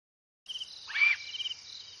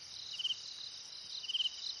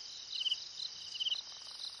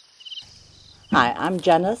Hi, I'm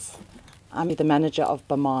Janice. I'm the manager of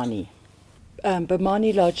Bomani.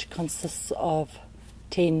 Bomani Lodge consists of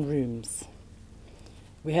 10 rooms.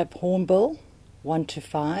 We have Hornbill 1 to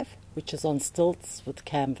 5, which is on stilts with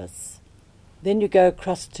canvas. Then you go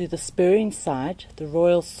across to the spurring side, the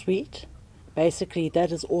Royal Suite. Basically,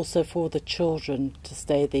 that is also for the children to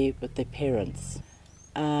stay there with their parents.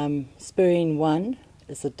 Spurring 1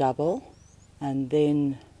 is a double, and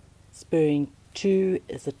then spurring 2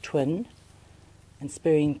 is a twin, and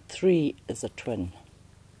spurring 3 is a twin.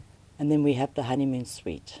 And then we have the honeymoon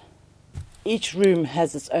suite. Each room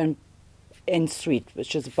has its own ensuite,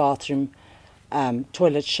 which is a bathroom,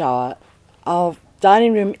 toilet, shower. Our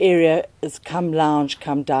dining room area is come lounge,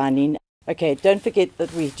 come dining. Okay, don't forget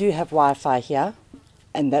that we do have Wi-Fi here,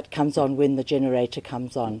 and that comes on when the generator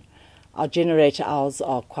comes on. Our generator hours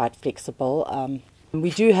are quite flexible.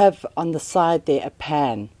 We do have on the side there a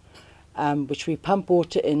pan, which we pump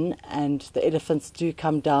water in, and the elephants do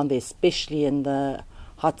come down there, especially in the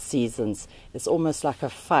hot seasons. It's almost like a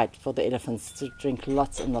fight for the elephants to drink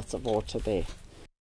lots and lots of water there.